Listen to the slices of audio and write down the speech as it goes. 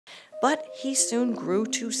but he soon grew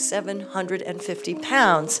to 750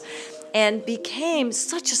 pounds and became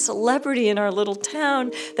such a celebrity in our little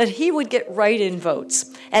town that he would get write-in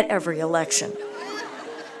votes at every election.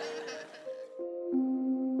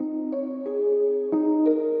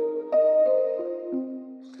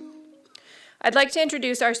 I'd like to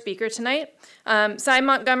introduce our speaker tonight. Sy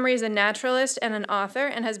Montgomery is a naturalist and an author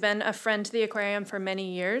and has been a friend to the aquarium for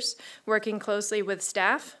many years, working closely with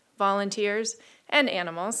staff, volunteers, and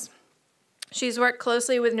animals. She's worked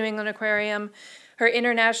closely with New England Aquarium. Her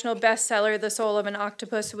international bestseller, The Soul of an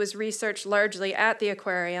Octopus, was researched largely at the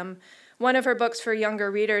aquarium. One of her books for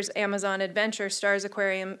younger readers, Amazon Adventure, stars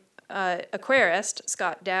aquarist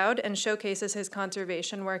Scott Dowd and showcases his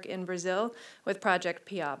conservation work in Brazil with Project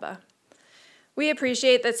Piaba. We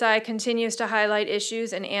appreciate that Sy continues to highlight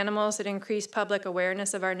issues and animals that increase public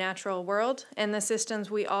awareness of our natural world and the systems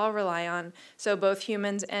we all rely on so both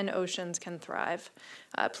humans and oceans can thrive.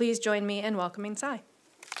 Please join me in welcoming Sy.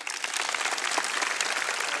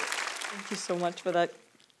 Thank you so much for that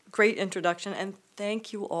great introduction, and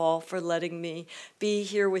thank you all for letting me be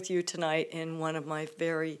here with you tonight in one of my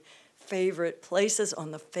very favorite places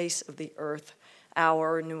on the face of the earth,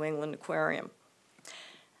 our New England Aquarium.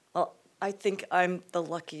 Well, I think I'm the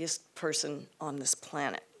luckiest person on this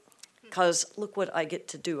planet, because look what I get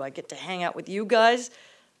to do. I get to hang out with you guys,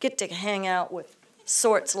 get to hang out with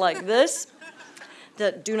sorts like this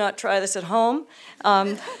that do not try this at home.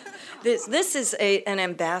 This is an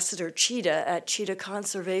ambassador cheetah at Cheetah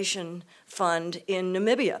Conservation Fund in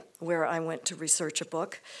Namibia, where I went to research a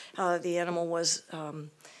book. The animal was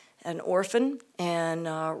an orphan and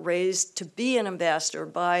raised to be an ambassador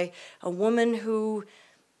by a woman who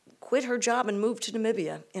quit her job and moved to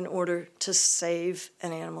Namibia in order to save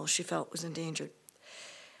an animal she felt was endangered.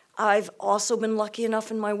 I've also been lucky enough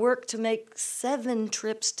in my work to make 7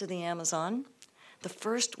 trips to the Amazon. The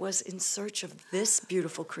first was in search of this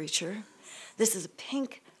beautiful creature. This is a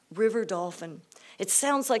pink river dolphin. It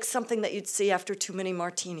sounds like something that you'd see after too many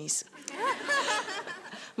martinis.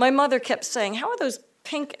 My mother kept saying, "How are those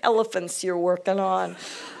pink elephants you're working on?"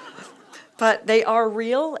 But they are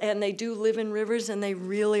real, and they do live in rivers, and they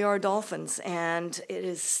really are dolphins. And it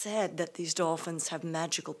is said that these dolphins have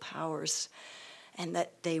magical powers and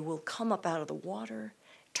that they will come up out of the water,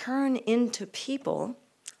 turn into people,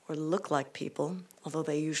 or look like people, although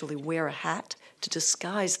they usually wear a hat to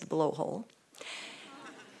disguise the blowhole.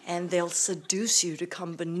 And they'll seduce you to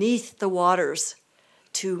come beneath the waters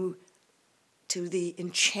to the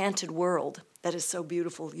enchanted world that is so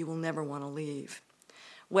beautiful you will never want to leave.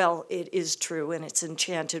 Well, it is true, and it's an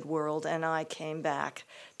enchanted world, and I came back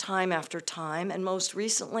time after time, and most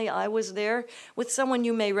recently I was there with someone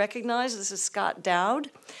you may recognize. This is Scott Dowd.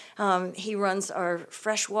 He runs our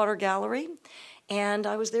freshwater gallery, and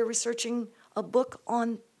I was there researching a book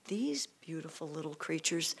on these beautiful little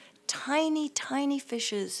creatures, tiny, tiny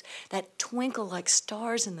fishes that twinkle like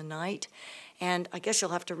stars in the night, and I guess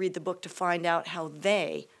you'll have to read the book to find out how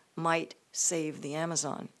they might save the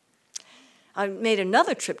Amazon. I made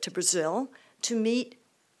another trip to Brazil to meet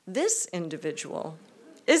this individual.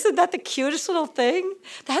 Isn't that the cutest little thing?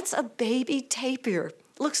 That's a baby tapir.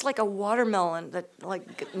 Looks like a watermelon that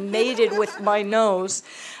mated with my nose.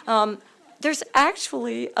 There's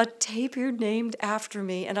actually a tapir named after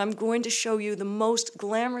me, and I'm going to show you the most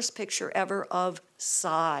glamorous picture ever of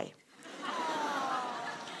Sy.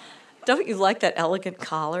 Don't you like that elegant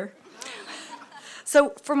collar?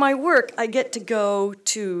 So for my work, I get to go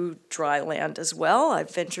to dry land as well. I've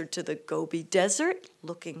ventured to the Gobi Desert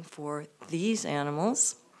looking for these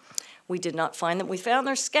animals. We did not find them. We found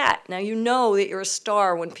their scat. Now you know that you're a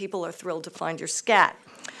star when people are thrilled to find your scat.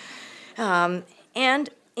 And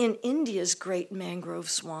in India's great mangrove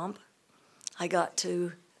swamp, I got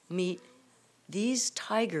to meet these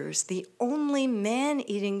tigers, the only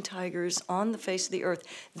man-eating tigers on the face of the earth.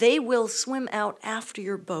 They will swim out after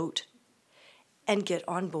your boat and get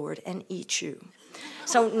on board and eat you.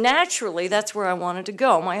 So naturally, that's where I wanted to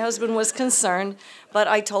go. My husband was concerned, but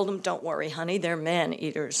I told him, "Don't worry, honey, they're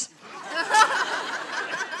man-eaters."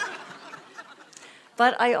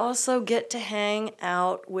 But I also get to hang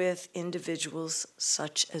out with individuals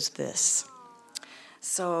such as this.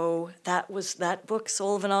 So that book,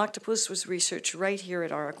 Soul of an Octopus, was researched right here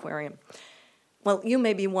at our aquarium. Well, you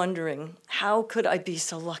may be wondering, how could I be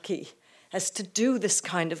so lucky as to do this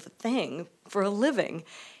kind of thing for a living?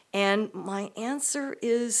 And my answer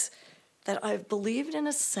is that I've believed in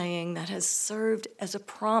a saying that has served as a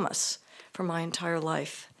promise for my entire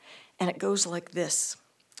life. And it goes like this: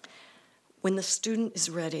 when the student is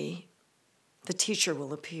ready, the teacher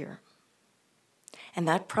will appear. And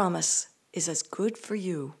that promise is as good for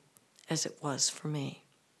you as it was for me.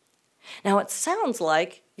 Now, it sounds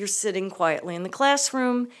like you're sitting quietly in the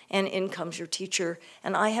classroom, and in comes your teacher.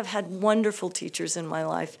 And I have had wonderful teachers in my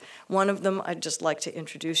life. One of them I'd just like to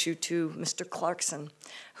introduce you to, Mr. Clarkson,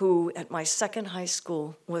 who at my second high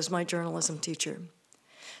school was my journalism teacher.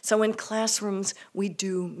 So in classrooms, we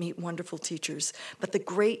do meet wonderful teachers. But the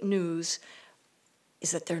great news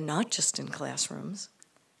is that they're not just in classrooms.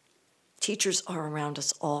 Teachers are around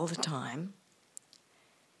us all the time.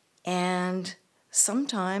 And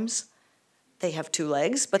sometimes they have 2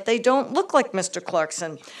 legs, but they don't look like Mr.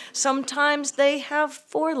 Clarkson. Sometimes they have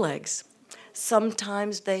 4 legs.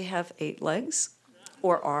 Sometimes they have 8 legs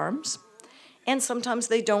or arms. And sometimes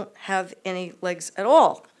they don't have any legs at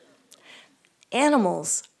all.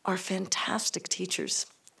 Animals are fantastic teachers.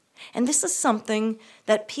 And this is something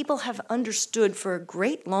that people have understood for a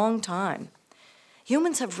great long time.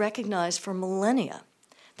 Humans have recognized for millennia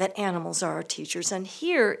that animals are our teachers. And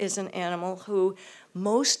here is an animal who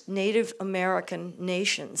most Native American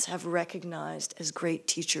nations have recognized as great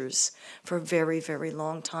teachers for a very, very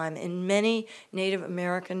long time. In many Native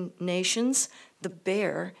American nations, the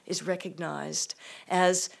bear is recognized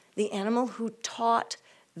as the animal who taught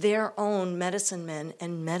their own medicine men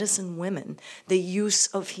and medicine women the use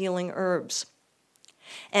of healing herbs.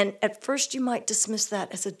 And at first you might dismiss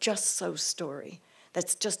that as a just so story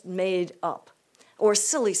that's just made up, or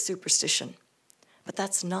silly superstition. But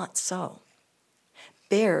that's not so.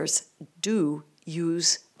 Bears do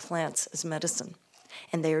use plants as medicine,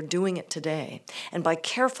 and they are doing it today. And by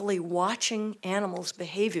carefully watching animals'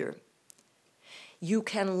 behavior, you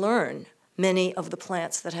can learn many of the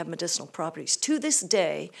plants that have medicinal properties. To this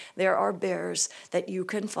day, there are bears that you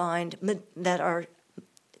can find that are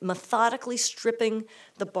methodically stripping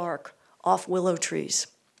the bark off willow trees.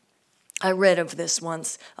 I read of this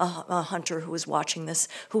once, a hunter who was watching this,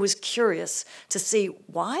 who was curious to see,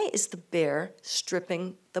 why is the bear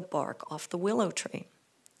stripping the bark off the willow tree?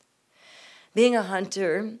 Being a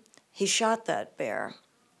hunter, he shot that bear.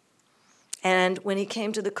 And when he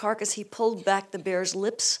came to the carcass, he pulled back the bear's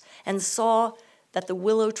lips and saw that the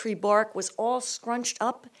willow tree bark was all scrunched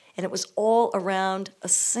up and it was all around a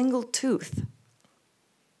single tooth.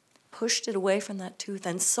 Pushed it away from that tooth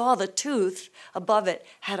and saw the tooth above it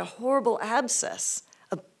had a horrible abscess,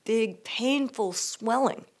 a big, painful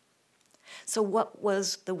swelling. So what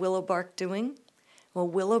was the willow bark doing? Well,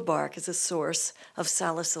 willow bark is a source of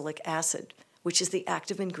salicylic acid, which is the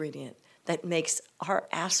active ingredient that makes our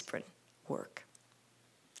aspirin work.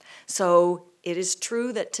 So it is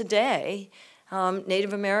true that today,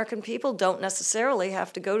 Native American people don't necessarily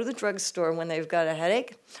have to go to the drugstore when they've got a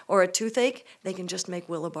headache or a toothache. They can just make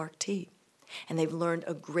willow bark tea. And they've learned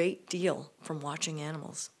a great deal from watching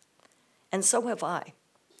animals. And so have I.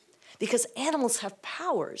 Because animals have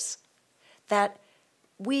powers that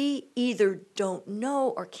we either don't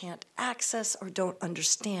know or can't access or don't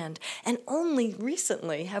understand. And only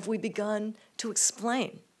recently have we begun to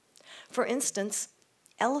explain. For instance,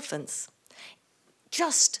 elephants.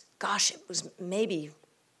 Gosh, it was maybe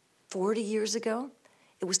 40 years ago,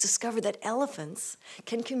 it was discovered that elephants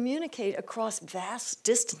can communicate across vast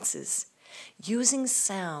distances using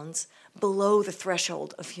sounds below the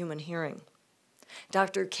threshold of human hearing.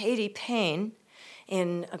 Dr. Katie Payne,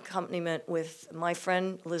 in accompaniment with my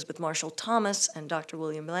friend Elizabeth Marshall Thomas and Dr.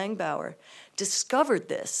 William Langbauer, discovered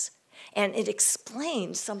this, and it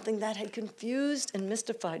explained something that had confused and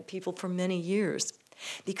mystified people for many years.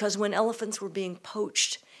 Because when elephants were being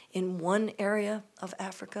poached in one area of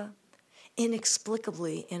Africa,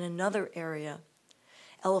 inexplicably in another area,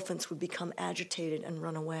 elephants would become agitated and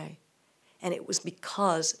run away. And it was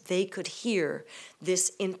because they could hear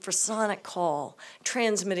this infrasonic call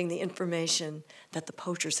transmitting the information that the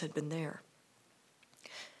poachers had been there.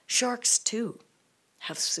 Sharks, too,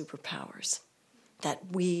 have superpowers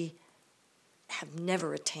that we have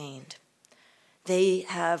never attained. They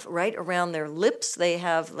have, right around their lips, they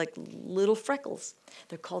have like little freckles.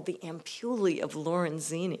 They're called the ampullae of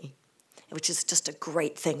Lorenzini, which is just a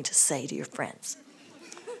great thing to say to your friends.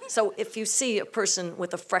 So if you see a person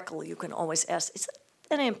with a freckle, you can always ask, is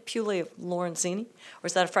that an ampullae of Lorenzini, or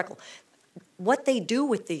is that a freckle? What they do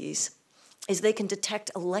with these is they can detect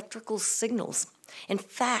electrical signals. In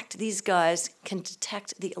fact, these guys can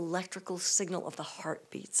detect the electrical signal of the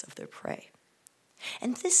heartbeats of their prey.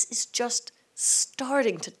 And this is just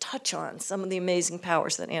starting to touch on some of the amazing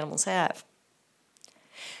powers that animals have.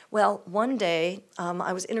 Well, one day,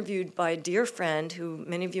 I was interviewed by a dear friend who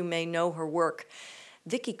many of you may know her work.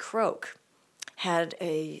 Vicki Croak had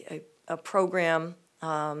a program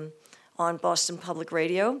on Boston Public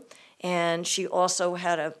Radio, and she also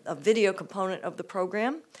had a video component of the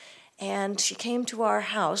program. And she came to our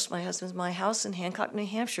house, my house in Hancock, New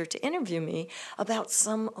Hampshire, to interview me about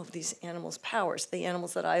some of these animals' powers, the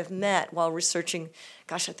animals that I have met while researching,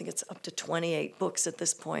 gosh, I think it's up to 28 books at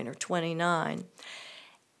this point, or 29.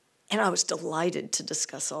 And I was delighted to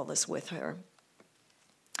discuss all this with her.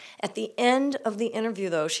 At the end of the interview,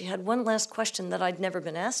 though, she had one last question that I'd never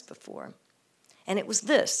been asked before. And it was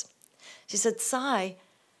this. She said, Sy,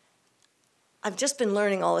 I've just been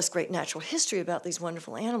learning all this great natural history about these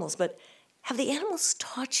wonderful animals, but have the animals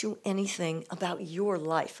taught you anything about your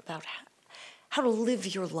life, about how to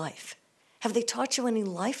live your life? Have they taught you any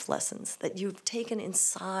life lessons that you've taken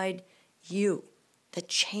inside you that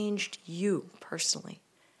changed you personally?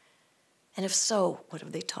 And if so, what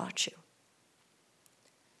have they taught you?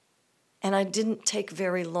 And I didn't take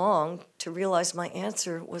very long to realize my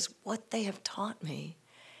answer was, what they have taught me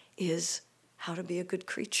is how to be a good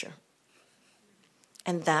creature.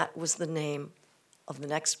 And that was the name of the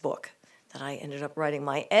next book that I ended up writing.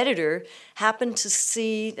 My editor happened to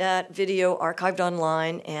see that video archived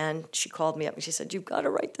online, and she called me up and she said, you've got to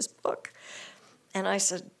write this book. And I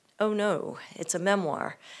said, oh no, it's a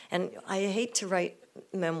memoir. And I hate to write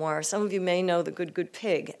memoir. Some of you may know The Good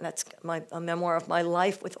Pig. That's a memoir of my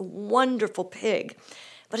life with a wonderful pig.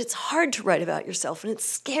 But it's hard to write about yourself, and it's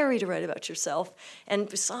scary to write about yourself. And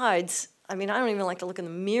besides, I mean, I don't even like to look in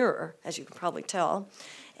the mirror, as you can probably tell.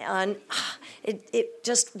 And it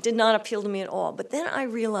just did not appeal to me at all. But then I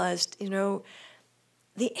realized, you know,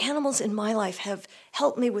 the animals in my life have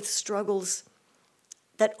helped me with struggles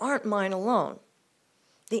that aren't mine alone.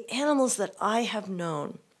 The animals that I have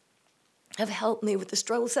known have helped me with the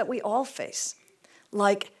struggles that we all face.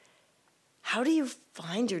 Like, how do you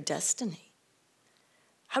find your destiny?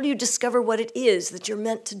 How do you discover what it is that you're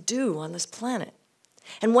meant to do on this planet?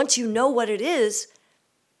 And once you know what it is,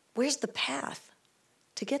 where's the path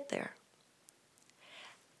to get there?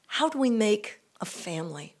 How do we make a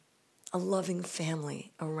family, a loving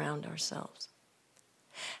family around ourselves?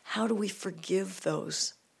 How do we forgive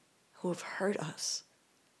those who have hurt us?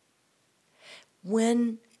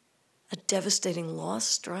 When a devastating loss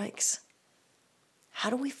strikes, how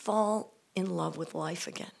do we fall in love with life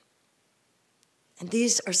again? And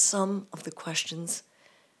these are some of the questions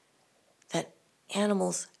that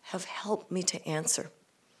animals have helped me to answer.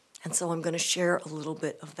 And so I'm going to share a little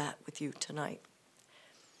bit of that with you tonight.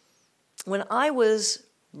 When I was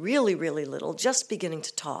really, really little, just beginning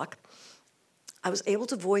to talk, I was able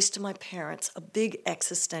to voice to my parents a big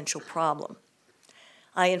existential problem.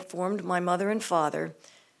 I informed my mother and father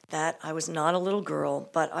that I was not a little girl,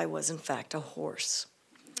 but I was in fact a horse.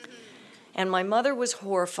 And my mother was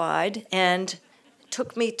horrified and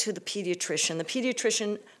took me to the pediatrician. The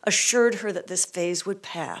pediatrician assured her that this phase would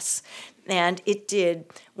pass. And it did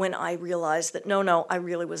when I realized that, no, I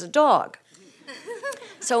really was a dog.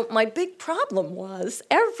 So my big problem was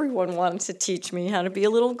everyone wanted to teach me how to be a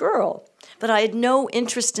little girl. But I had no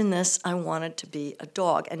interest in this. I wanted to be a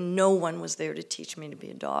dog, and no one was there to teach me to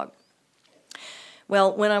be a dog.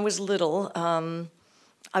 Well, when I was little,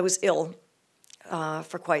 I was ill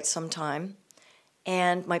for quite some time,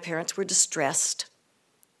 and my parents were distressed,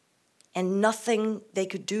 and nothing they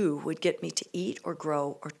could do would get me to eat or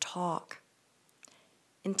grow or talk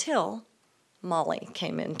until Molly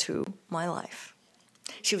came into my life.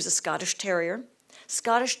 She was a Scottish Terrier.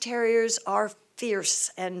 Scottish Terriers are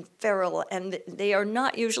fierce and feral, and they are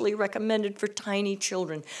not usually recommended for tiny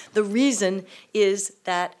children. The reason is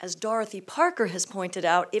that, as Dorothy Parker has pointed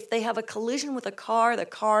out, if they have a collision with a car, the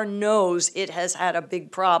car knows it has had a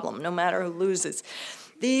big problem, no matter who loses.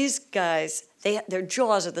 These guys, their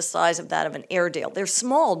jaws are the size of that of an Airedale. They're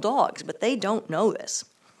small dogs, but they don't know this.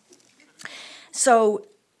 So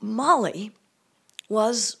Molly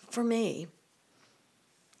was, for me,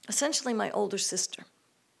 essentially my older sister.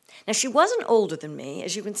 Now, she wasn't older than me.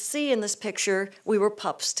 As you can see in this picture, we were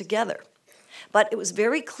pups together. But it was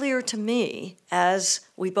very clear to me, as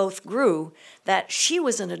we both grew, that she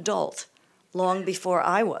was an adult long before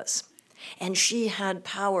I was. And she had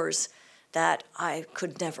powers that I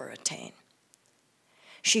could never attain.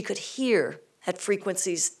 She could hear at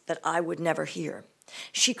frequencies that I would never hear.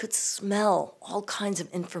 She could smell all kinds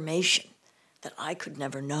of information that I could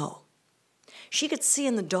never know. She could see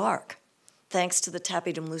in the dark, thanks to the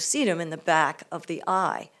tapetum lucidum in the back of the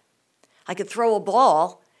eye. I could throw a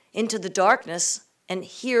ball into the darkness and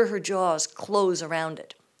hear her jaws close around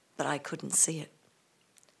it, but I couldn't see it.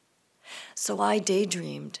 So I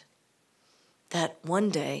daydreamed that one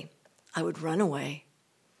day I would run away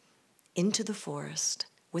into the forest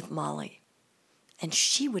with Molly, and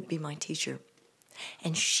she would be my teacher,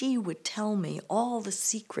 and she would tell me all the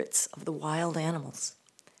secrets of the wild animals.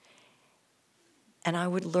 and I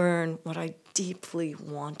would learn what I deeply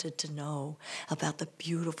wanted to know about the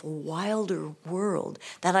beautiful, wilder world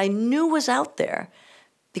that I knew was out there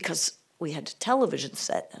because we had a television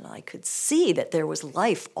set and I could see that there was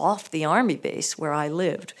life off the Army base where I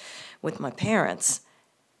lived with my parents.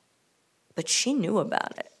 But she knew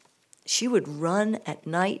about it. She would run at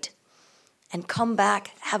night and come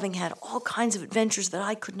back having had all kinds of adventures that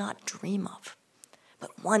I could not dream of.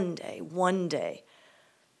 But one day,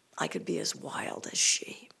 I could be as wild as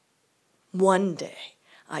she. One day,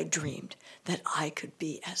 I dreamed that I could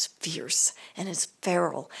be as fierce and as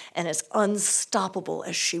feral and as unstoppable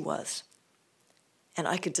as she was. And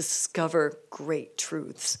I could discover great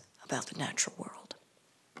truths about the natural world.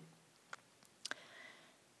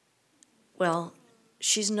 Well,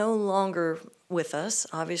 she's no longer with us,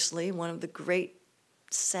 obviously. One of the great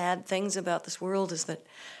sad things about this world is that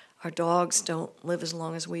our dogs don't live as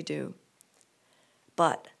long as we do.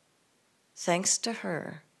 But thanks to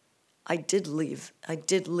her, I did live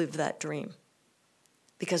that dream,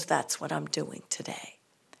 because that's what I'm doing today,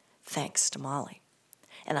 thanks to Molly.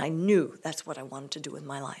 And I knew that's what I wanted to do with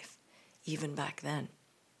my life, even back then.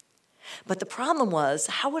 But the problem was,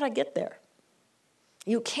 how would I get there?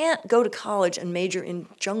 You can't go to college and major in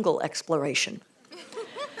jungle exploration.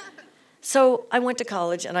 So I went to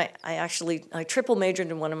college, and I triple majored,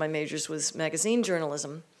 and one of my majors was magazine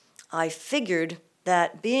journalism. I figured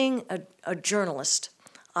that being a journalist,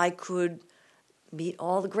 I could meet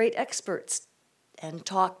all the great experts and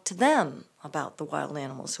talk to them about the wild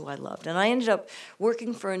animals who I loved. And I ended up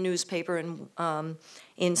working for a newspaper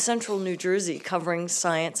in central New Jersey covering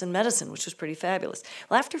science and medicine, which was pretty fabulous.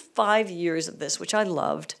 Well, after 5 years of this, which I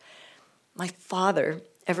loved, my father,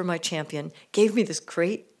 ever my champion, gave me this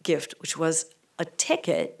great gift, which was a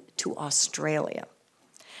ticket to Australia.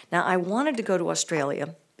 Now, I wanted to go to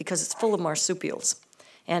Australia because it's full of marsupials.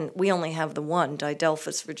 And we only have the one,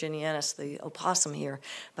 Didelphis virginianus, the opossum here.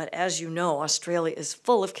 But as you know, Australia is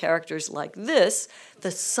full of characters like this,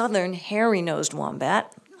 the southern hairy-nosed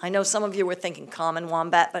wombat. I know some of you were thinking common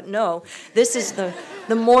wombat, but no, this is the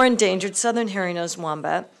more endangered southern hairy-nosed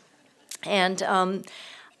wombat. And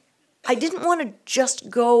I didn't want to just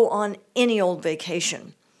go on any old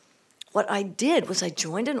vacation. What I did was I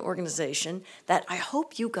joined an organization that I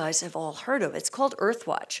hope you guys have all heard of. It's called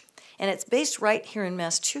Earthwatch, and it's based right here in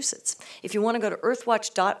Massachusetts. If you want to go to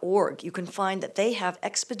earthwatch.org, you can find that they have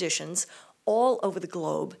expeditions all over the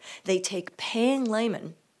globe. They take paying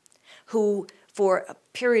laymen who, for a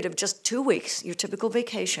period of just 2 weeks, your typical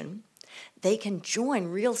vacation, they can join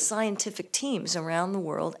real scientific teams around the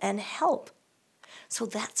world and help. So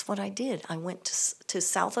that's what I did. I went to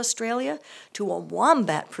South Australia, to a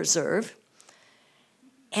wombat preserve,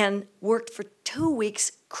 and worked for 2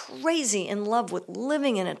 weeks, crazy in love with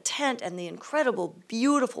living in a tent and the incredible,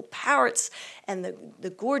 beautiful parrots and the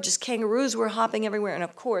gorgeous kangaroos were hopping everywhere. And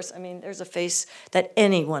of course, I mean, there's a face that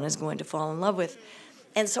anyone is going to fall in love with.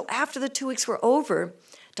 And so after the 2 weeks were over,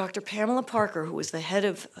 Dr. Pamela Parker, who was the head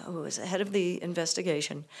of the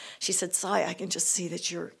investigation, she said, "Sy, I can just see that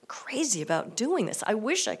you're crazy about doing this. I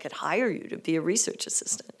wish I could hire you to be a research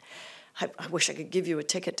assistant. I wish I could give you a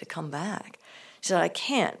ticket to come back." She said, "I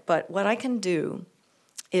can't, but what I can do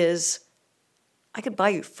is I could buy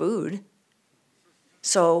you food."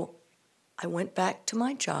 So I went back to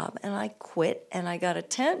my job, and I quit, and I got a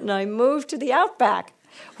tent, and I moved to the outback,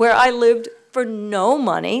 where I lived for no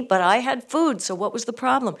money, but I had food, so what was the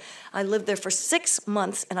problem? I lived there for 6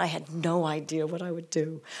 months, and I had no idea what I would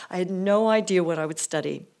do. I had no idea what I would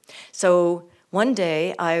study. So one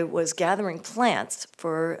day, I was gathering plants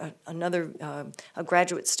for a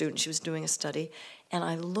graduate student. She was doing a study, and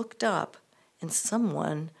I looked up, and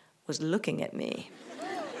someone was looking at me.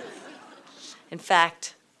 In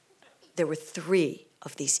fact, there were 3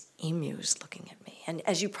 of these emus looking at me. And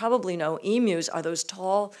as you probably know, emus are those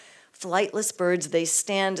tall, flightless birds. They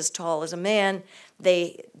stand as tall as a man.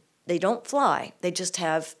 They don't fly. They just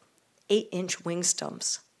have 8-inch wing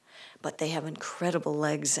stumps. But they have incredible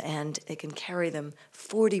legs, and it can carry them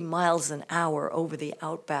 40 miles an hour over the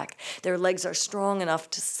outback. Their legs are strong enough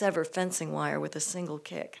to sever fencing wire with a single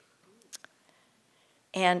kick.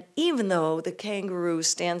 And even though the kangaroo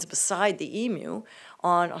stands beside the emu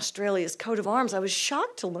on Australia's coat of arms, I was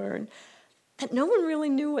shocked to learn that no one really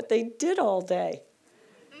knew what they did all day.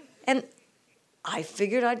 And I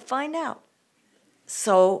figured I'd find out.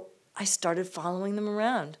 So I started following them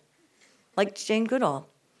around, like Jane Goodall.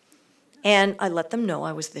 And I let them know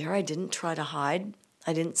I was there. I didn't try to hide.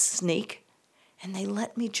 I didn't sneak. And they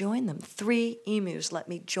let me join them. 3 emus let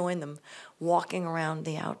me join them walking around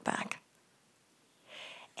the outback.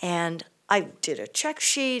 And I did a check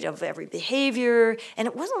sheet of every behavior, and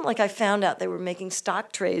it wasn't like I found out they were making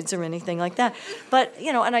stock trades or anything like that. But,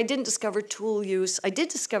 you know, and I didn't discover tool use. I did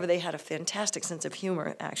discover they had a fantastic sense of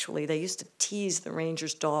humor, actually. They used to tease the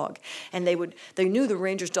ranger's dog, and they knew the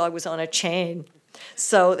ranger's dog was on a chain.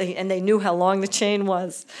 So they knew how long the chain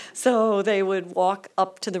was. So they would walk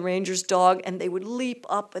up to the ranger's dog, and they would leap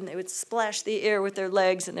up, and they would splash the air with their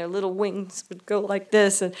legs, and their little wings would go like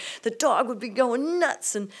this, and the dog would be going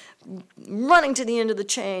nuts and running to the end of the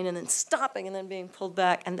chain and then stopping and then being pulled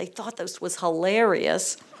back, and they thought this was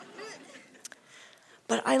hilarious.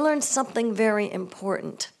 But I learned something very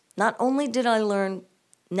important. Not only did I learn,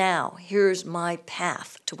 now here's my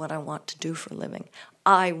path to what I want to do for a living.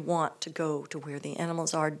 I want to go to where the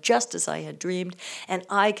animals are just as I had dreamed, and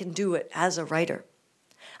I can do it as a writer.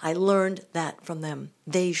 I learned that from them.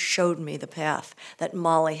 They showed me the path that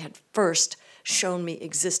Molly had first shown me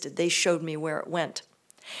existed. They showed me where it went.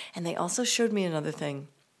 And they also showed me another thing,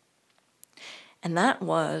 and that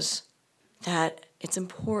was that it's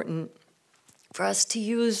important for us to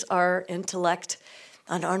use our intellect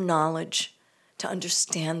and our knowledge to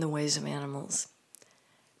understand the ways of animals,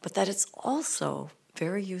 but that it's also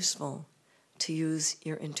very useful to use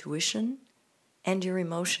your intuition and your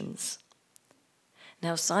emotions.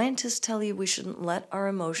 Now, scientists tell you we shouldn't let our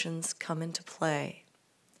emotions come into play.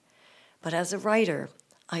 But as a writer,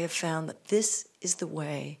 I have found that this is the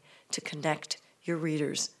way to connect your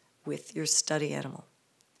readers with your study animal.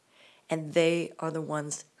 And they are the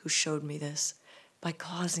ones who showed me this by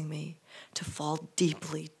causing me to fall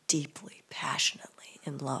deeply, deeply, passionately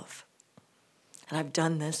in love. And I've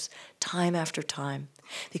done this time after time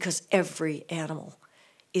because every animal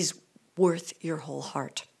is worth your whole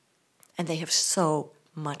heart. And they have so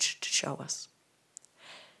much to show us.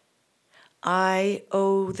 I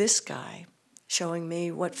owe this guy showing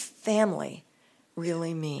me what family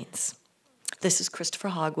really means. This is Christopher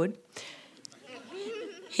Hogwood.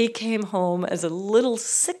 He came home as a little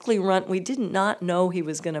sickly runt. We did not know he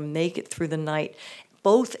was going to make it through the night.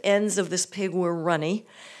 Both ends of this pig were runny.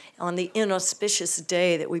 On the inauspicious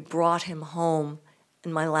day that we brought him home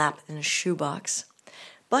in my lap in a shoebox.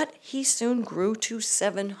 But he soon grew to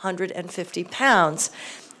 750 pounds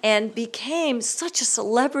and became such a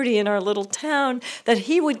celebrity in our little town that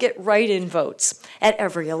he would get write-in votes at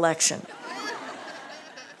every election.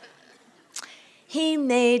 He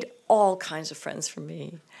made all kinds of friends for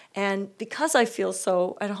me. And because I feel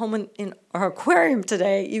so at home in our aquarium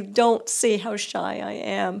today, you don't see how shy I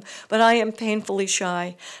am, but I am painfully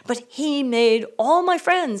shy. But he made all my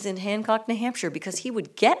friends in Hancock, New Hampshire, because he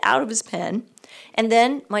would get out of his pen, and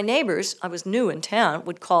then my neighbors, I was new in town,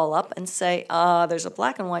 would call up and say, there's a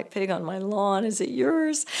black and white pig on my lawn, is it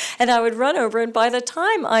yours? And I would run over, and by the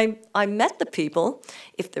time I met the people,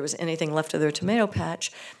 if there was anything left of their tomato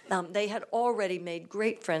patch, they had already made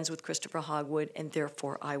great friends with Christopher Hogwood, and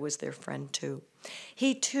therefore I was their friend too.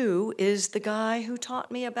 He too is the guy who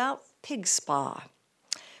taught me about pig spa.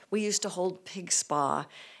 We used to hold pig spa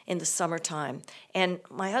in the summertime, and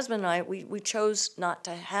my husband and I, we chose not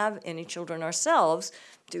to have any children ourselves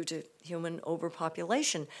due to human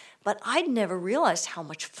overpopulation. But I'd never realized how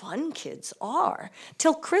much fun kids are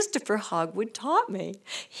till Christopher Hogwood taught me.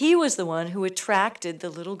 He was the one who attracted the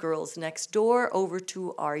little girls next door over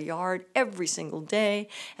to our yard every single day.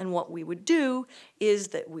 And what we would do is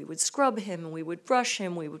that we would scrub him, and we would brush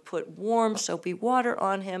him, we would put warm soapy water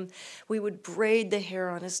on him, we would braid the hair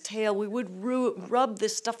on his tail, we would rub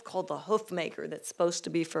this stuff called the hoof maker that's supposed to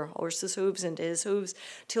be for horses' hooves into his hooves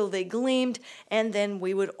till they gleamed, and then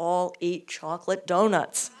we would all eat chocolate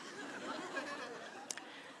donuts.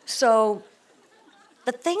 So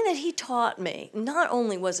the thing that he taught me, not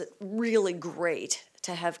only was it really great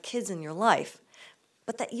to have kids in your life,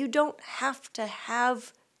 but that you don't have to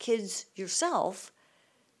have kids yourself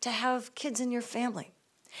to have kids in your family,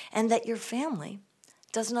 and that your family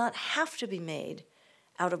does not have to be made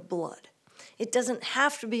out of blood. It doesn't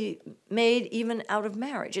have to be made even out of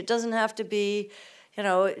marriage. It doesn't have to be,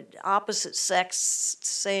 opposite sex,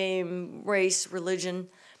 same race, religion.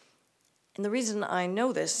 And the reason I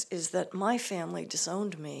know this is that my family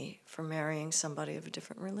disowned me for marrying somebody of a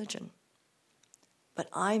different religion. But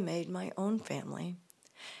I made my own family,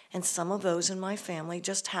 and some of those in my family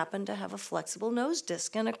just happened to have a flexible nose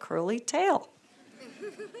disc and a curly tail.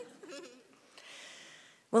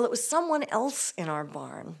 Well, it was someone else in our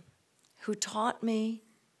barn who taught me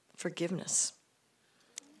forgiveness.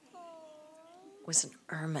 It was an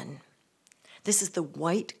ermine. This is the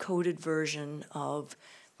white-coated version of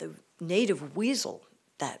the native weasel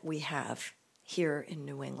that we have here in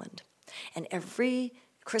New England. And every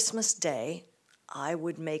Christmas day, I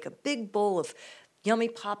would make a big bowl of yummy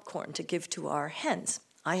popcorn to give to our hens.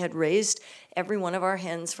 I had raised every one of our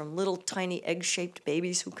hens from little tiny egg-shaped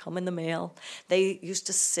babies who come in the mail. They used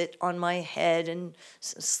to sit on my head and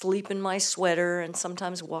sleep in my sweater and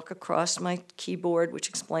sometimes walk across my keyboard, which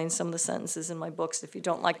explains some of the sentences in my books. If you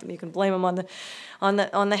don't like them, you can blame them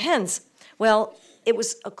on the hens. Well, it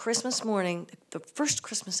was a Christmas morning, the first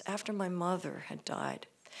Christmas after my mother had died,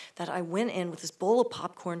 that I went in with this bowl of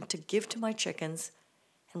popcorn to give to my chickens,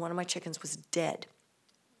 and one of my chickens was dead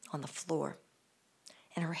on the floor.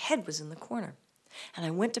 And her head was in the corner. And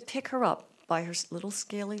I went to pick her up by her little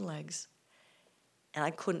scaly legs, and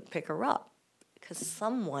I couldn't pick her up because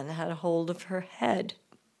someone had a hold of her head.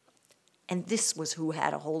 And this was who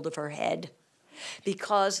had a hold of her head,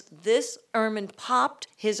 because this ermine popped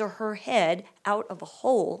his or her head out of a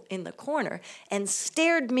hole in the corner and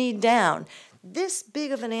stared me down. This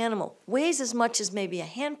big of an animal, weighs as much as maybe a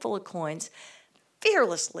handful of coins,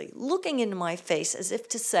 fearlessly looking into my face as if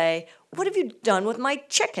to say, "What have you done with my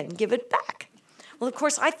chicken? Give it back." Well, of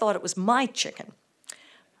course, I thought it was my chicken.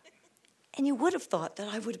 And you would have thought that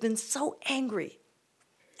I would have been so angry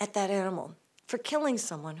at that animal for killing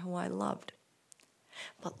someone who I loved.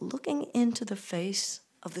 But looking into the face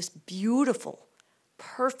of this beautiful,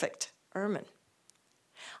 perfect ermine,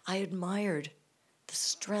 I admired the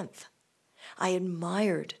strength. I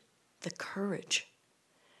admired the courage.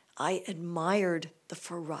 I admired the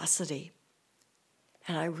ferocity.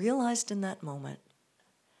 And I realized in that moment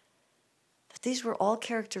that these were all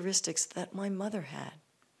characteristics that my mother had.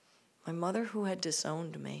 My mother who had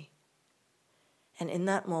disowned me. And in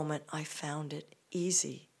that moment, I found it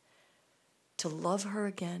easy to love her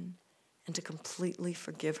again and to completely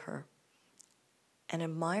forgive her and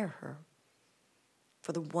admire her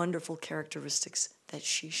for the wonderful characteristics that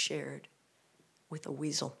she shared with a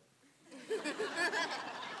weasel.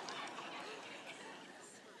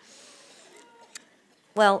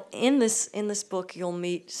 Well, in this book, you'll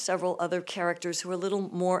meet several other characters who are a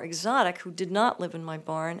little more exotic, who did not live in my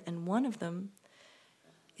barn, and one of them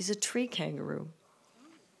is a tree kangaroo.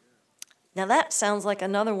 Now that sounds like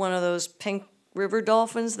another one of those pink river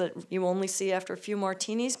dolphins that you only see after a few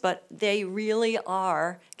martinis, but they really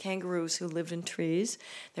are kangaroos who live in trees.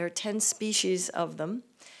 There are 10 species of them.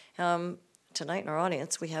 Tonight in our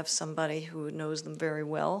audience, we have somebody who knows them very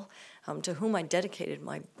well, to whom I dedicated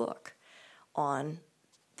my book on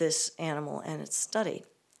this animal and its study.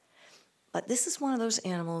 But this is one of those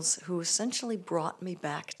animals who essentially brought me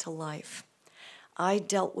back to life. I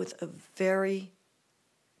dealt with a very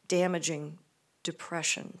damaging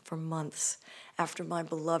depression for months after my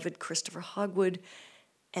beloved Christopher Hogwood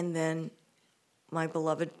and then my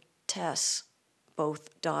beloved Tess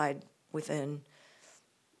both died within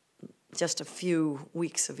just a few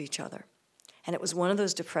weeks of each other. And it was one of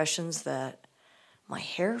those depressions that my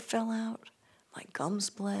hair fell out, my gums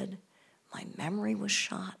bled, my memory was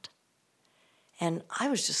shot. And I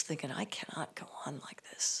was just thinking, I cannot go on like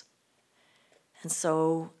this. And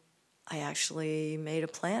so I actually made a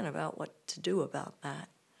plan about what to do about that.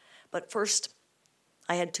 But first,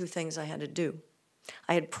 I had 2 things I had to do.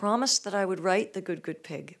 I had promised that I would write The Good, Good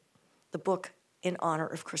Pig, the book in honor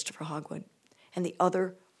of Christopher Hogwood. And the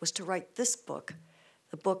other was to write this book,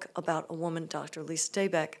 the book about a woman, Dr. Lisa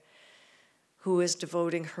Daybeck, who is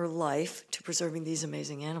devoting her life to preserving these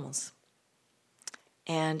amazing animals.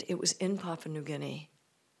 And it was in Papua New Guinea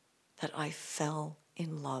that I fell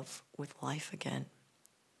in love with life again.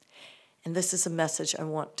 And this is a message I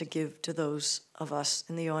want to give to those of us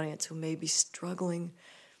in the audience who may be struggling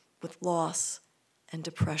with loss and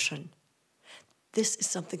depression. This is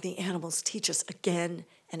something the animals teach us again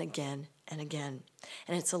and again and again.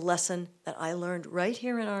 And it's a lesson that I learned right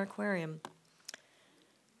here in our aquarium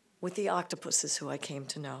with the octopuses who I came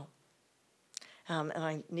to know. And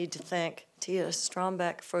I need to thank Tia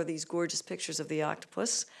Strombeck for these gorgeous pictures of the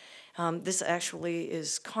octopus. This actually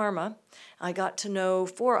is Karma. I got to know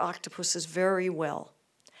 4 octopuses very well,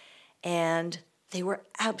 and they were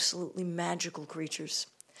absolutely magical creatures.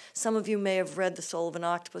 Some of you may have read The Soul of an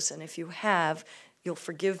Octopus, and if you have, you'll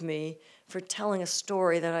forgive me for telling a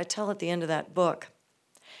story that I tell at the end of that book.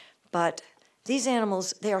 But these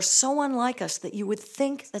animals, they are so unlike us that you would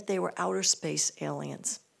think that they were outer space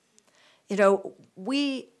aliens. You know,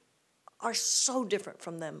 we are so different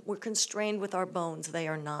from them. We're constrained with our bones. They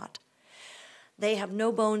are not. They have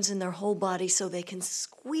no bones in their whole body, so they can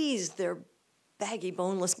squeeze their baggy,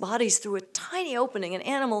 boneless bodies through a tiny opening. An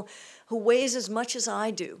animal who weighs as much as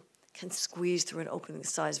I do can squeeze through an opening the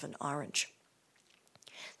size of an orange.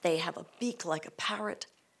 They have a beak like a parrot.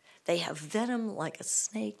 They have venom like a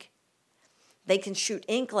snake. They can shoot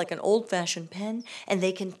ink like an old-fashioned pen, and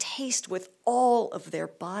they can taste with all of their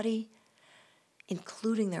body.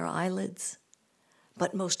 including their eyelids,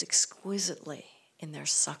 but most exquisitely in their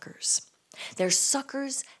suckers. Their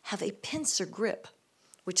suckers have a pincer grip,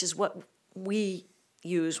 which is what we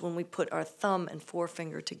use when we put our thumb and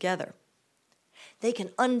forefinger together. They can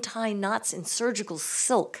untie knots in surgical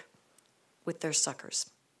silk with their suckers.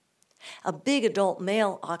 A big adult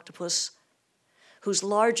male octopus, whose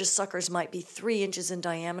largest suckers might be 3 inches in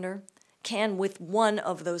diameter, can, with one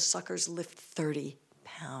of those suckers, lift 30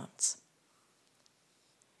 pounds.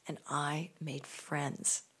 And I made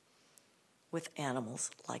friends with animals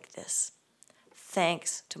like this,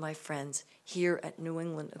 thanks to my friends here at New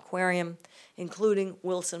England Aquarium, including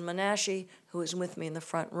Wilson Menashe, who is with me in the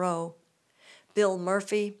front row, Bill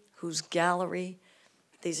Murphy, whose gallery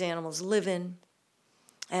these animals live in,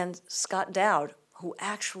 and Scott Dowd, who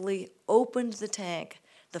actually opened the tank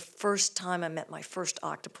the first time I met my first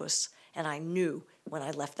octopus, and I knew when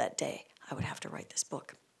I left that day I would have to write this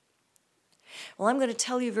book. Well, I'm going to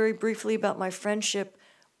tell you very briefly about my friendship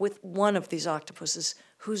with one of these octopuses,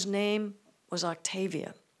 whose name was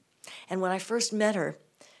Octavia. And when I first met her,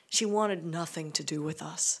 she wanted nothing to do with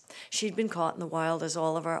us. She'd been caught in the wild, as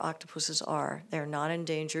all of our octopuses are. They're not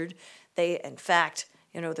endangered. They, in fact,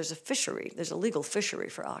 there's a fishery, there's a legal fishery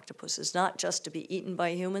for octopuses, not just to be eaten by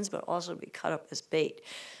humans, but also to be cut up as bait.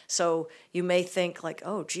 So you may think like,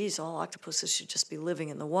 oh, geez, all octopuses should just be living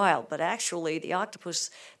in the wild. But actually, the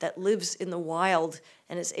octopus that lives in the wild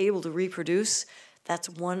and is able to reproduce, that's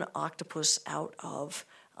one octopus out of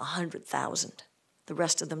 100,000. The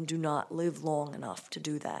rest of them do not live long enough to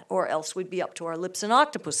do that, or else we'd be up to our lips in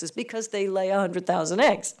octopuses because they lay 100,000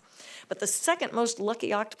 eggs. But the second most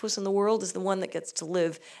lucky octopus in the world is the one that gets to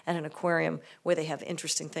live at an aquarium where they have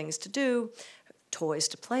interesting things to do, toys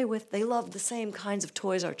to play with. They love the same kinds of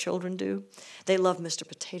toys our children do. They love Mr.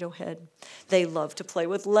 Potato Head. They love to play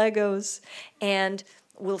with Legos. And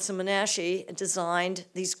Wilson Menashe designed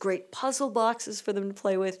these great puzzle boxes for them to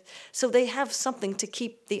play with, so they have something to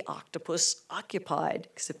keep the octopus occupied,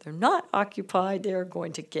 because if they're not occupied, they're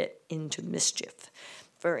going to get into mischief.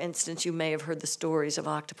 For instance, you may have heard the stories of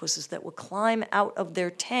octopuses that will climb out of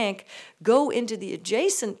their tank, go into the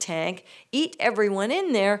adjacent tank, eat everyone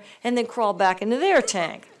in there, and then crawl back into their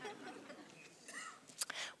tank.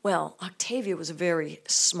 Well, Octavia was a very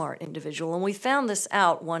smart individual, and we found this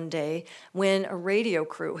out one day when a radio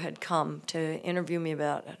crew had come to interview me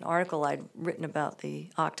about an article I'd written about the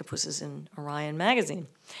octopuses in Orion magazine.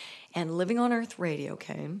 And Living on Earth Radio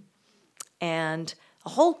came, and a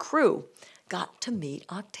whole crew got to meet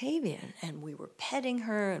Octavia, and we were petting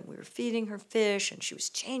her, and we were feeding her fish, and she was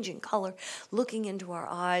changing color, looking into our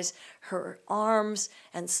eyes. Her arms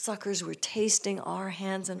and suckers were tasting our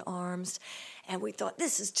hands and arms. And we thought,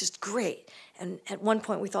 this is just great. And at one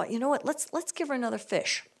point we thought, you know what, let's give her another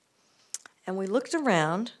fish. And we looked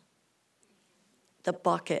around. The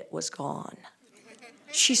bucket was gone.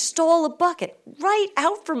 She stole a bucket right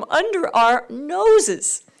out from under our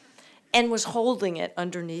noses and was holding it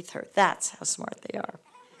underneath her. That's how smart they are.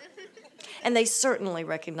 And they certainly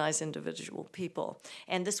recognize individual people.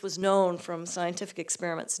 And this was known from scientific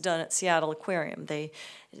experiments done at Seattle Aquarium. They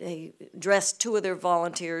dressed 2 of their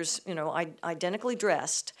volunteers, identically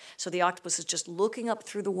dressed, so the octopus is just looking up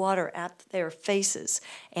through the water at their faces.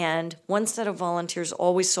 And one set of volunteers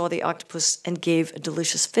always saw the octopus and gave a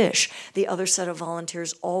delicious fish. The other set of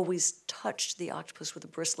volunteers always touched the octopus with a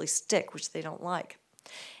bristly stick, which they don't like.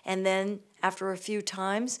 And then after a few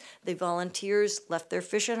times, the volunteers left their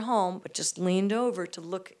fish at home, but just leaned over to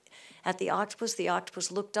look at the octopus. The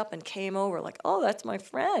octopus looked up and came over like, oh, that's my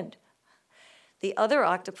friend. The other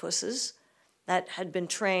octopuses that had been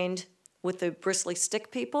trained with the bristly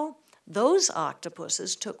stick people, those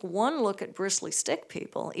octopuses took one look at bristly stick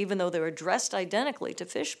people, even though they were dressed identically to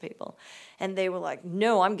fish people. And they were like,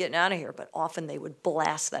 no, I'm getting out of here. But often they would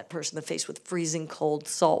blast that person in the face with freezing cold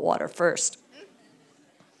salt water first.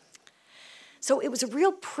 So it was a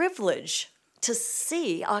real privilege to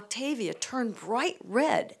see Octavia turn bright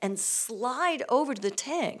red and slide over to the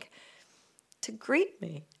tank to greet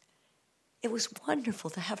me. It was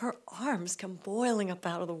wonderful to have her arms come boiling up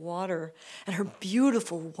out of the water and her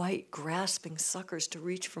beautiful white grasping suckers to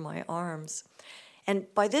reach for my arms.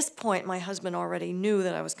 And by this point, my husband already knew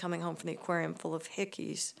that I was coming home from the aquarium full of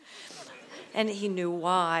hickeys. And he knew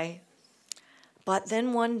why. But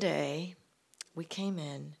then one day, we came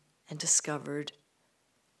in and discovered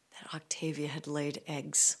that Octavia had laid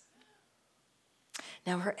eggs.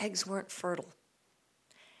 Now, her eggs weren't fertile,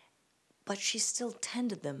 but she still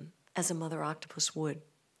tended them as a mother octopus would.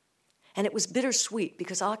 And it was bittersweet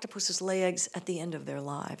because octopuses lay eggs at the end of their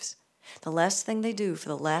lives. The last thing they do for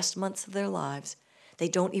the last months of their lives, they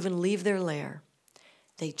don't even leave their lair.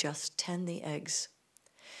 They just tend the eggs.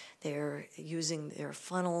 They're using their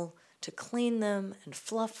funnel to clean them and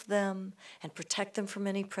fluff them and protect them from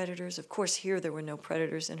any predators. Of course, here there were no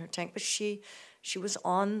predators in her tank, but she was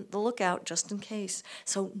on the lookout just in case.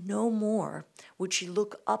 So no more would she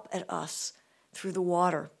look up at us through the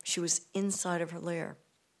water. She was inside of her lair.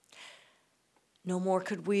 No more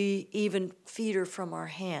could we even feed her from our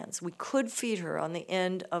hands. We could feed her on the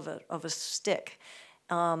end of a stick,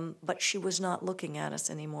 but she was not looking at us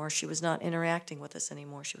anymore. She was not interacting with us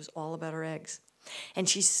anymore. She was all about her eggs. And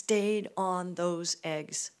she stayed on those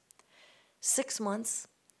eggs 6 months,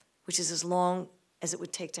 which is as long as it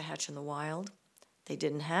would take to hatch in the wild. They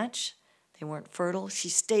didn't hatch. They weren't fertile. She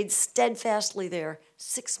stayed steadfastly there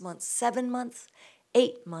 6 months, 7 months,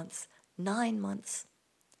 8 months, 9 months.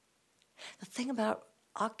 The thing about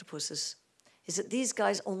octopuses is that these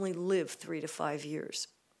guys only live 3 to 5 years.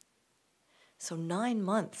 So 9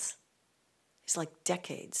 months is like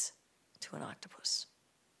decades to an octopus.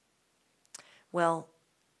 Well,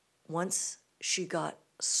 once she got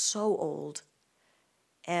so old,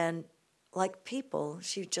 and like people,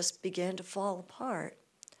 she just began to fall apart.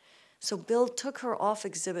 So Bill took her off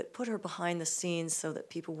exhibit, put her behind the scenes so that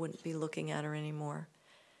people wouldn't be looking at her anymore.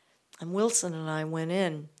 And Wilson and I went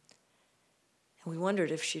in, and we wondered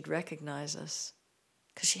if she'd recognize us,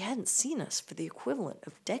 because she hadn't seen us for the equivalent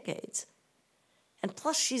of decades. And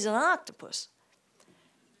plus, she's an octopus.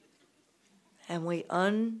 And we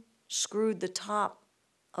unscrewed the top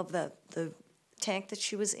of the tank that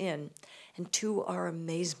she was in, and to our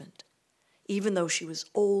amazement, even though she was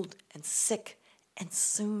old and sick and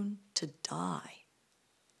soon to die,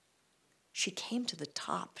 she came to the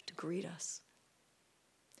top to greet us.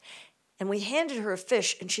 And we handed her a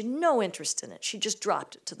fish, and she had no interest in it. She just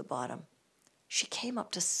dropped it to the bottom. She came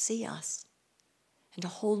up to see us and to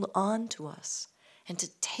hold on to us and to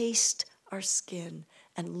taste our skin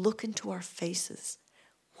and look into our faces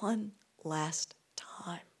one last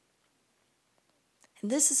time.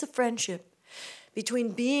 And this is a friendship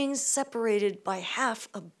between beings separated by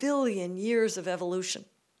 500 million years of evolution.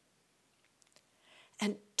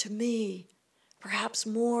 And to me, perhaps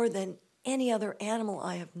more than any other animal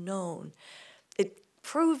I have known, it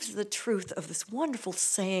proves the truth of this wonderful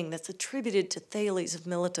saying that's attributed to Thales of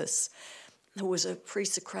Miletus, who was a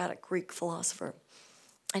pre-Socratic Greek philosopher.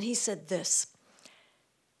 And he said this: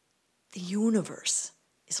 the universe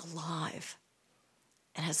is alive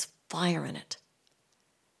and has fire in it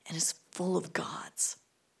and is full of gods.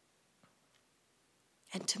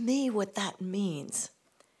 And to me, what that means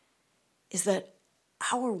is that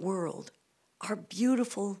our world, our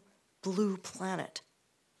beautiful blue planet,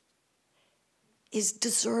 is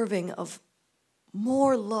deserving of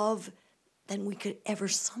more love than we could ever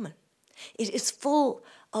summon. It is full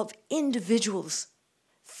of individuals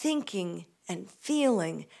thinking and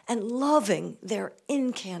feeling and loving their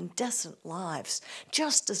incandescent lives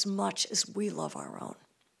just as much as we love our own.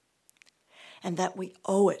 And that we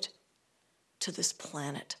owe it to this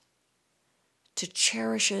planet to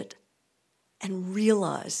cherish it and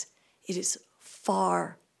realize it is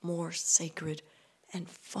far more sacred and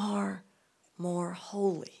far more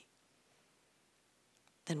holy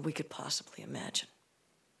than we could possibly imagine.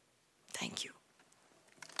 Thank you.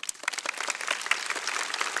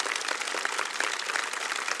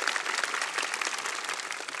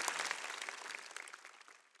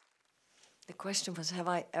 The question was, have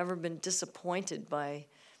I ever been disappointed by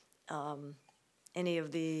any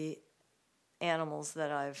of the animals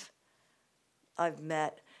that I've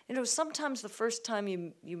met? You know, sometimes the first time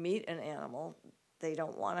you meet an animal, they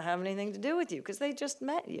don't want to have anything to do with you because they just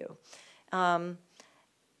met you.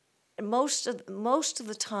 Most of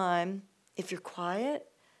the time, if you're quiet,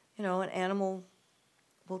 you know, an animal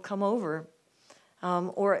will come over,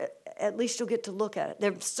 or at least you'll get to look at it.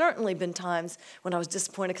 There have certainly been times when I was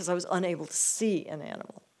disappointed because I was unable to see an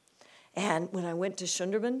animal. And when I went to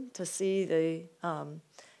Sunderban to see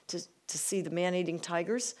the man-eating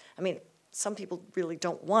tigers, I mean, some people really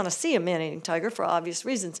don't want to see a man-eating tiger for obvious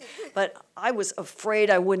reasons, but I was afraid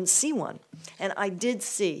I wouldn't see one. And I did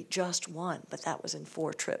see just one, but that was in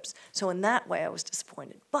 4 trips. So in that way, I was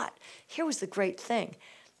disappointed. But here was the great thing.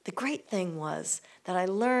 The great thing was that I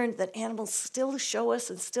learned that animals still show us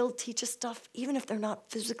and still teach us stuff, even if they're not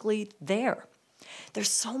physically there. There's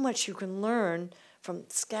so much you can learn from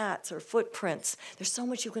scats or footprints. There's so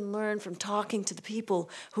much you can learn from talking to the people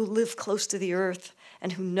who live close to the earth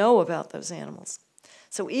and who know about those animals.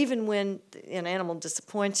 So even when an animal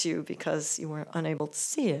disappoints you because you were unable to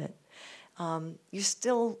see it, you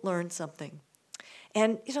still learn something.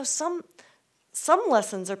 And you know, some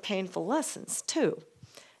lessons are painful lessons too.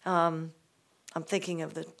 I'm thinking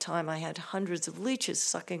of the time I had hundreds of leeches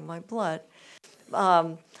sucking my blood.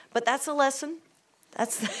 But that's a lesson.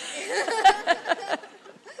 That's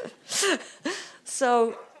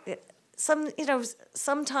so.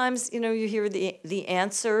 Sometimes you hear the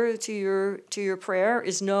answer to your prayer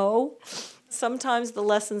is no. Sometimes the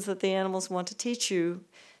lessons that the animals want to teach you,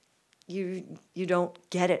 you don't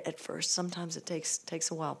get it at first. Sometimes it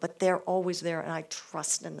takes a while, but they're always there, and I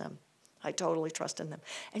trust in them. I totally trust in them.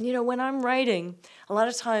 And when I'm writing, a lot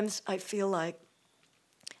of times I feel like,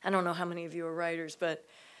 I don't know how many of you are writers, but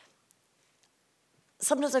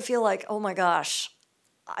sometimes I feel like, oh my gosh,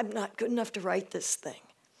 I'm not good enough to write this thing.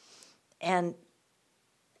 And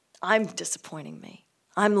I'm disappointing me.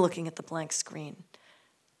 I'm looking at the blank screen.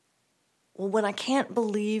 Well, when I can't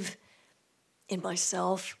believe in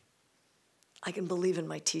myself, I can believe in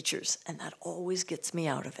my teachers, and that always gets me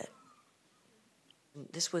out of it.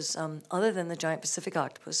 This was, other than the giant Pacific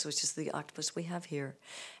octopus, which is the octopus we have here,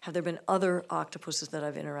 have there been other octopuses that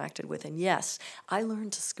I've interacted with? And yes, I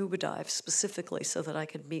learned to scuba dive specifically so that I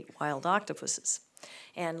could meet wild octopuses.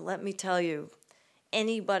 And let me tell you,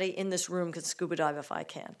 anybody in this room can scuba dive if I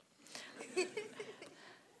can.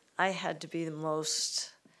 I had to be the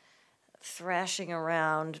most thrashing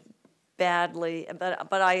around badly, but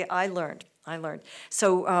I learned.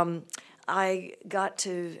 So I got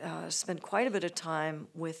to spend quite a bit of time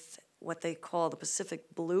with what they call the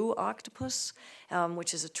Pacific blue octopus,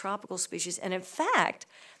 which is a tropical species. And in fact,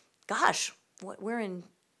 gosh, we're in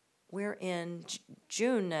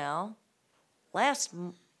June now. We're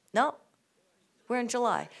in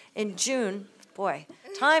July. In June, boy,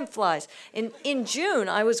 time flies. In June,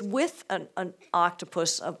 I was with an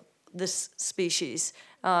octopus of this species,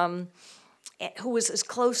 who was as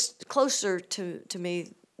closer to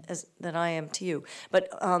me than I am to you. But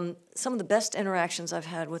some of the best interactions I've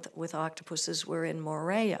had with octopuses were in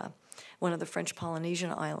Moorea, one of the French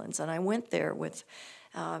Polynesian islands. And I went there with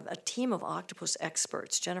a team of octopus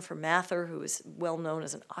experts. Jennifer Mather, who is well known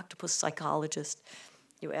as an octopus psychologist.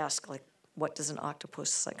 You ask, like, what does an octopus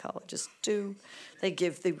psychologist do? They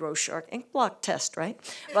give the Rorschach ink blot test, right?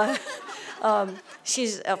 But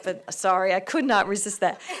she's up at, sorry, I could not resist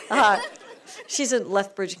that. She's in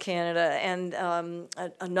Lethbridge, Canada, and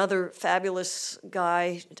another fabulous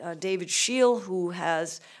guy, David Scheel, who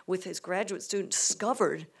has, with his graduate student,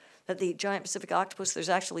 discovered that the giant Pacific octopus, there's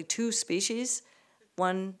actually two species,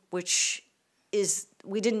 one which is,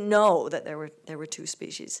 we didn't know that there were two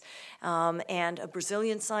species, and a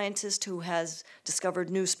Brazilian scientist who has discovered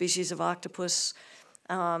new species of octopus,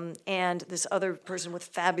 and this other person with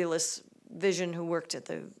fabulous vision who worked at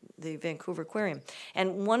the Vancouver Aquarium.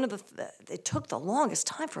 And it took the longest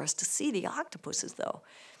time for us to see the octopuses, though.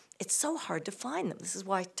 It's so hard to find them. This is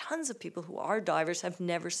why tons of people who are divers have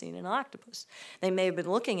never seen an octopus. They may have been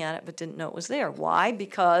looking at it but didn't know it was there. Why?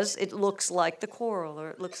 Because it looks like the coral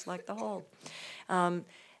or it looks like the hull. And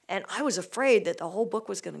I was afraid that the whole book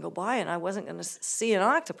was going to go by and I wasn't going to see an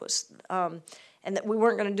octopus. And that we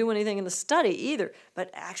weren't going to do anything in the study either. But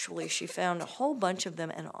actually, she found a whole bunch of them,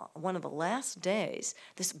 and one of the last days,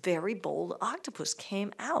 this very bold octopus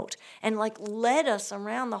came out and led us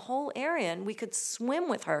around the whole area, and we could swim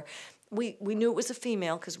with her. We knew it was a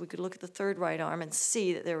female because we could look at the third right arm and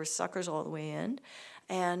see that there were suckers all the way in.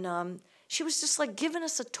 And she was just giving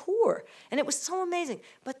us a tour, and it was so amazing.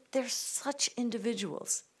 But they're such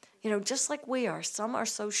individuals, just like we are. Some are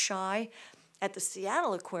so shy. At the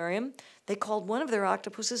Seattle Aquarium, they called one of their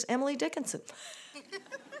octopuses Emily Dickinson.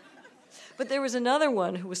 But there was another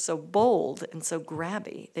one who was so bold and so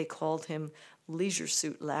grabby, they called him Leisure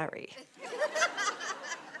Suit Larry.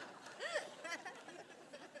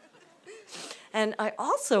 And I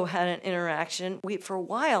also had an interaction. For a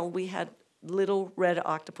while, we had little red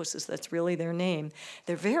octopuses. That's really their name.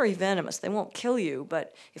 They're very venomous. They won't kill you,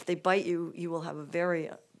 but if they bite you, you will have a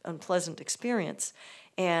very unpleasant experience.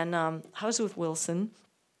 And I was with Wilson.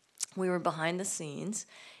 We were behind the scenes,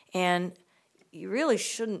 and you really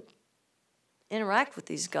shouldn't interact with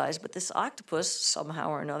these guys, but this octopus, somehow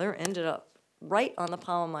or another, ended up right on the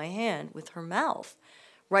palm of my hand with her mouth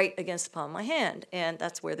right against the palm of my hand, and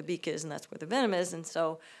that's where the beak is, and that's where the venom is, and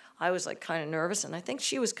so I was kind of nervous, and I think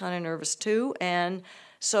she was kind of nervous too, and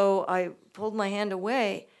so I pulled my hand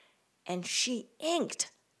away, and she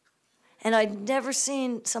inked, and I'd never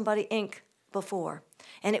seen somebody ink before.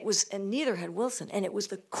 And neither had Wilson, and it was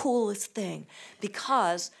the coolest thing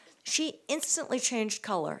because she instantly changed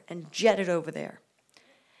color and jetted over there.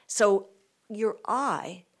 So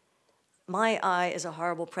my eye as a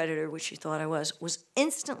horrible predator, which she thought I was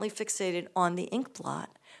instantly fixated on the ink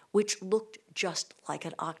blot, which looked just like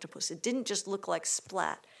an octopus. It didn't just look like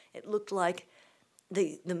splat. It looked like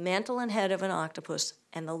the mantle and head of an octopus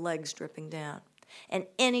and the legs dripping down. And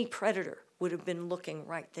any predator would have been looking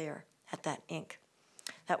right there at that ink.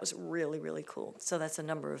 That was really, really cool. So that's a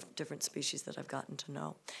number of different species that I've gotten to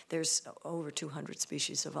know. There's over 200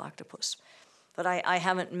 species of octopus. But I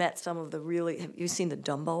haven't met some of the really, have you seen the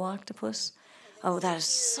Dumbo octopus? Oh, that is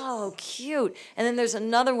so cute. And then there's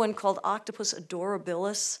another one called Octopus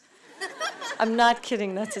adorabilis. I'm not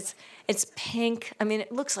kidding, it's pink. I mean,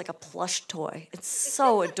 it looks like a plush toy. It's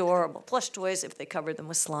so adorable. Plush toys if they covered them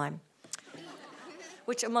with slime,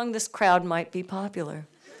 which among this crowd might be popular.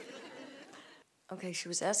 Okay, she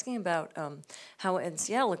was asking about how in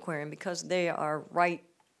Seattle Aquarium, because they are right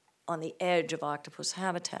on the edge of octopus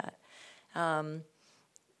habitat.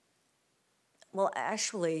 Well,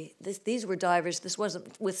 actually, these were divers. This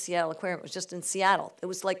wasn't with Seattle Aquarium. It was just in Seattle. It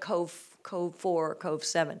was like Cove 4 or Cove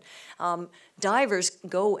 7. Divers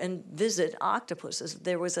go and visit octopuses.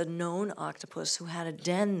 There was a known octopus who had a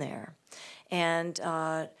den there. And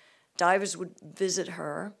divers would visit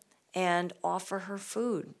her and offer her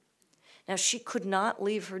food. Now, she could not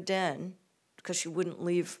leave her den because she wouldn't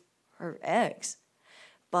leave her eggs,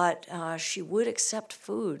 but she would accept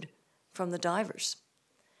food from the divers.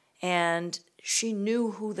 And she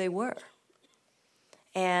knew who they were.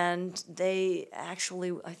 And they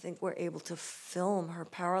actually, I think, were able to film her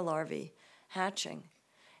paralarvae hatching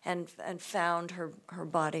and found her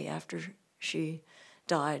body after she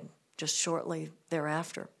died, just shortly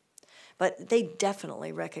thereafter. But they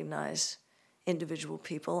definitely recognize individual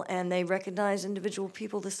people, and they recognize individual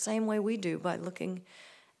people the same way we do, by looking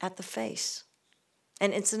at the face.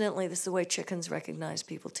 And incidentally, this is the way chickens recognize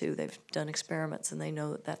people too. They've done experiments and they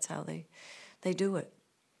know that that's how they do it.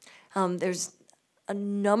 There's a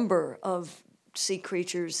number of sea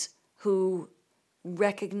creatures who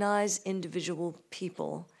recognize individual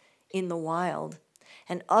people in the wild,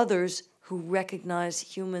 and others who recognize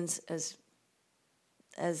humans as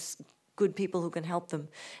good people who can help them.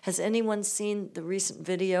 Has anyone seen the recent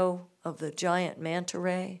video of the giant manta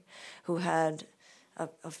ray who had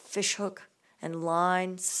a fish hook and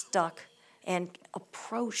line stuck and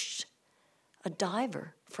approached a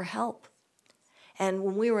diver for help? And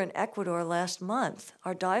when we were in Ecuador last month,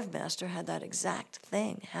 our dive master had that exact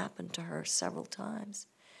thing happen to her several times.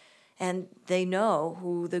 And they know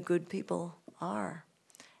who the good people are,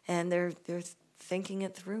 and they're thinking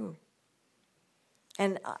it through.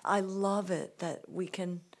 And I love it that we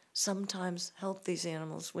can sometimes help these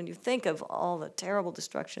animals. When you think of all the terrible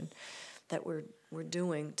destruction that we're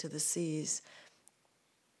doing to the seas,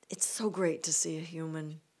 it's so great to see a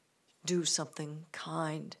human do something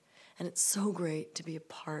kind. And it's so great to be a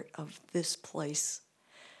part of this place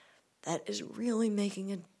that is really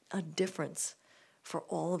making a difference for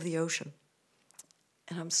all of the ocean.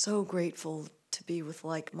 And I'm so grateful to be with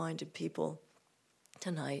like-minded people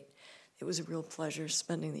tonight. It was a real pleasure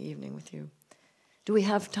spending the evening with you. Do we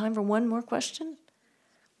have time for one more question?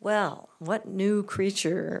 Well, what new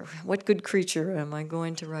creature, what good creature am I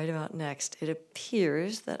going to write about next? It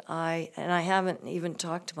appears that I haven't even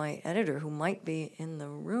talked to my editor, who might be in the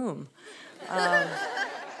room.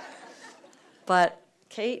 But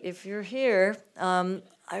Kate, if you're here,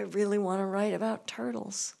 I really want to write about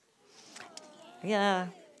turtles. Yeah,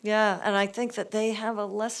 and I think that they have a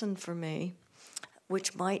lesson for me,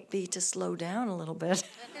 which might be to slow down a little bit.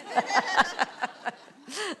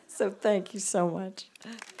 So thank you so much.